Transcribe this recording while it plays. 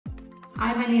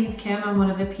Hi, my name is Kim. I'm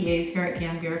one of the PAs here at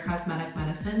Gambhir Cosmetic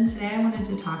Medicine. Today I wanted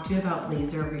to talk to you about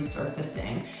laser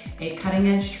resurfacing, a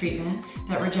cutting-edge treatment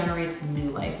that regenerates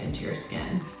new life into your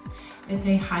skin. It's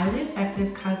a highly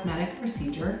effective cosmetic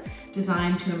procedure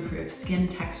designed to improve skin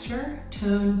texture,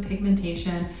 tone,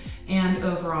 pigmentation, and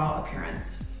overall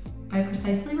appearance. By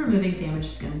precisely removing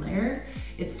damaged skin layers,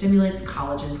 it stimulates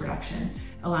collagen production,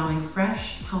 allowing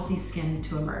fresh, healthy skin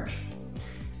to emerge.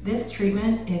 This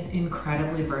treatment is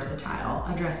incredibly versatile,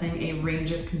 addressing a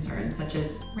range of concerns such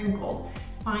as wrinkles,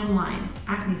 fine lines,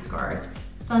 acne scars,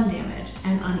 sun damage,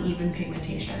 and uneven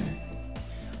pigmentation.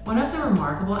 One of the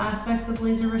remarkable aspects of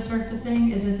laser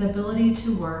resurfacing is its ability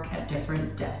to work at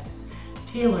different depths,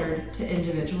 tailored to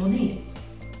individual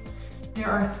needs. There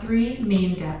are three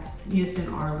main depths used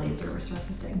in our laser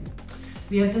resurfacing.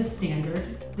 We have the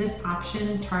standard. This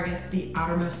option targets the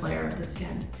outermost layer of the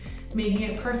skin, making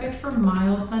it perfect for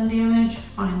mild sun damage,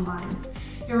 fine lines.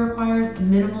 It requires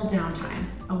minimal downtime,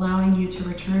 allowing you to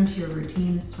return to your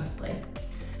routine swiftly.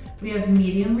 We have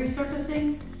medium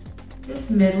resurfacing. This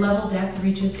mid-level depth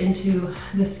reaches into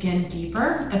the skin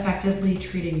deeper, effectively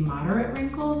treating moderate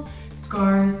wrinkles,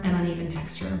 scars, and uneven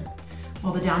texture.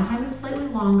 While the downtime is slightly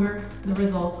longer, the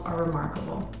results are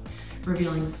remarkable,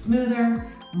 revealing smoother,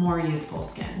 more youthful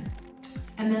skin.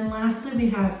 And then lastly, we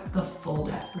have the full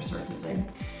depth resurfacing.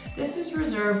 This is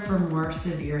reserved for more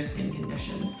severe skin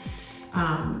conditions.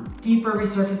 Deeper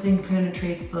resurfacing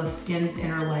penetrates the skin's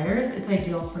inner layers. It's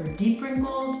ideal for deep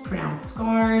wrinkles, pronounced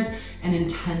scars, and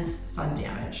intense sun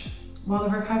damage. While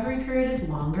the recovery period is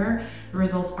longer, the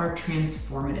results are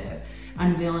transformative,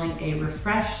 unveiling a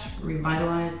refreshed,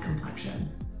 revitalized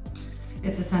complexion.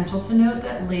 It's essential to note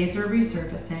that laser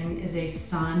resurfacing is a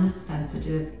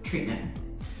sun-sensitive treatment.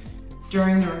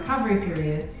 During the recovery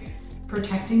periods,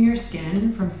 protecting your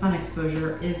skin from sun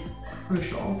exposure is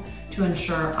crucial to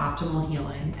ensure optimal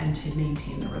healing and to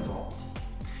maintain the results.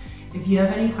 If you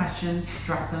have any questions,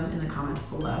 drop them in the comments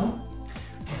below.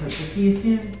 I hope to see you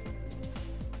soon.